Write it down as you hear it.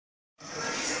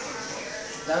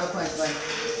0 points, buddy.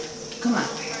 Come on.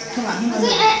 Come on. Hold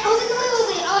it.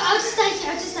 I'll just die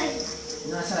here.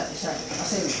 No, it's alright. I'll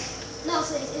save you. No,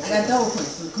 it's I got double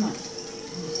points, so come on.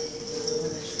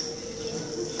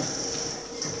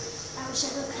 I wish I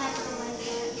could capitalize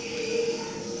that.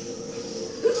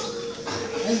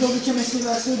 Let's go get your mystery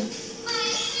box, dude.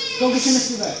 Go get your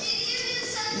mystery box.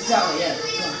 It's that way, yeah. Go.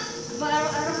 But I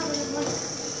don't have enough money.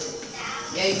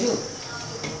 Yeah, you do.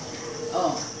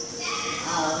 Oh.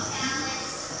 Ow.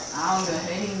 Ow, you're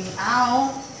hitting me.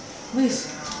 Ow. Please,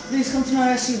 come to my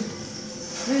rescue.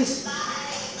 Please.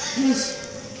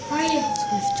 How are you?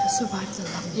 We've just survived the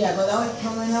level. Yeah, go that way.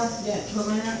 Come right now. Yeah, come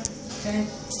right now. 10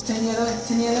 the other way.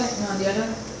 10 the other way. No, the other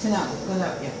way. 10 out. Go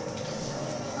that way, yeah.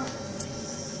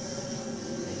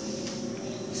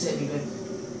 Sit me, babe.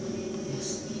 Yes,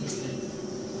 babe.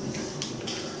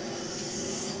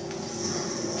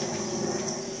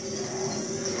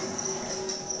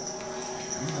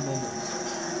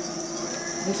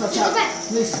 Please watch out.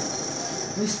 Please,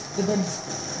 the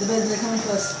beds are coming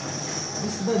for us.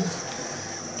 Please, the beds.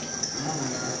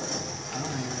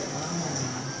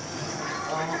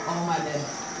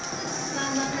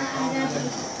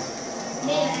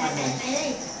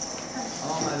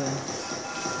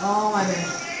 Oh my bed.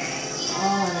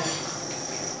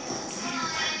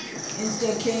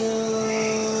 Insta kill.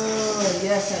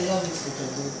 Yes, I love insta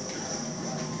kill, dude.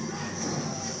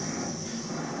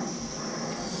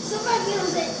 Super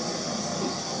music.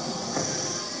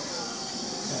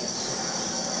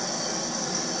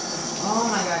 Oh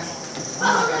my god.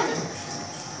 Ow.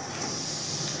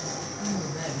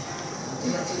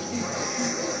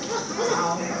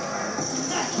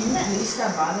 Can you please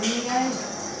stop bothering me, guys?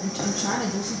 I'm trying to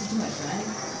do something to my friend.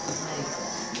 Like,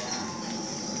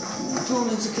 who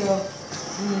needs to kill?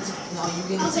 No, you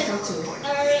get to kill too. I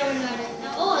already got it.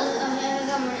 Oh, I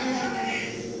got one.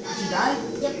 Did you die?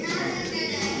 Yep.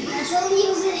 I shall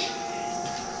use it.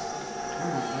 Oh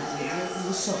my god,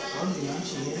 you're so ugly, aren't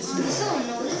you? I'm so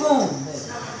annoying. Boom, baby.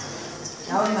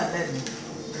 That was my bedroom.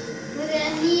 But I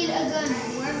need a gun.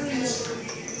 Wherever you go.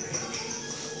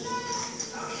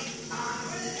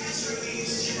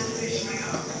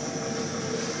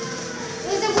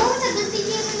 What was the good thing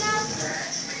you had now?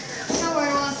 Not where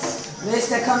it was. Liz,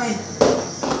 they're coming.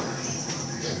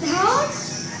 The house?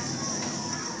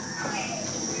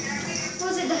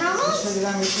 Was it the house?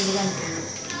 Reach for the gun.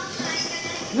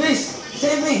 Luis,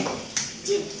 save me.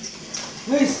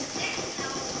 Luis.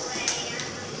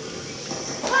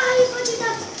 Why are you punching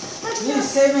up? Luis,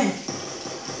 save me.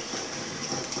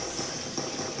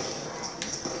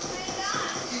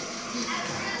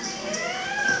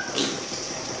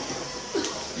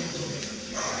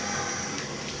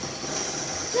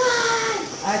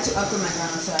 I had to upgrade my gun,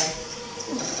 I'm sorry.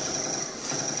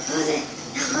 Hold it.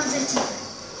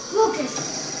 Focus.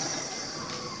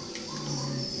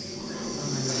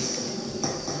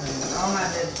 Oh my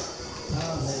babe.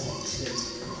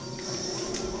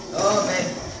 Oh babe.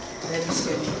 Babe, you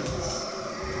scared me.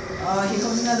 Oh, here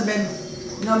comes another babe.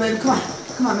 No babe,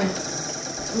 come on babe.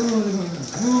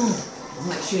 Ooh. I'm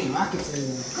like shooting rockets at you.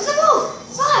 What's the move?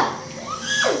 What?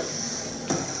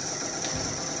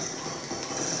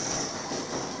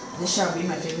 This shall be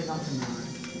my favorite gun from now on.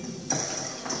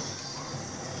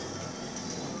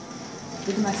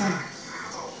 Look at my time.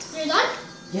 You're done?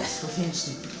 Yes, we're finished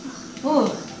it.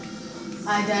 Oh,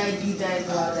 I died, you died,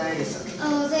 we all died. It's okay.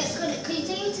 Oh, could you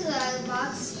take me to the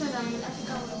box? Because I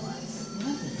forgot what it was.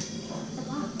 The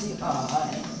box. Oh,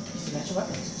 alright. You got your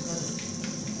weapons.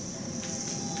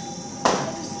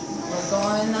 We're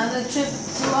going on a trip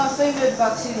to our favorite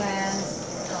boxing land.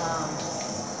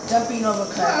 Jumping over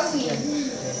cracks. Where are we?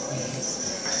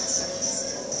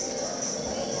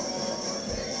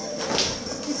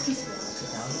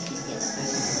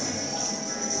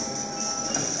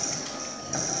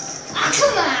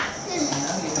 Come on!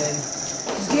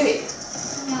 Just get it.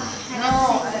 No,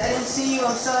 I didn't see you.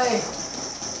 I'm sorry.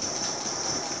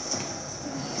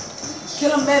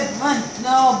 Kill him, babe. Run.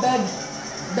 No, babe.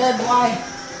 Babe, why?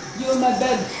 You and my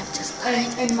babe.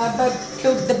 And my babe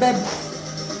killed the babe.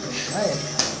 Why?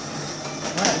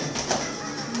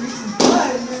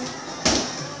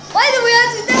 Why do we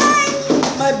have to die?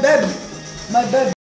 My babe.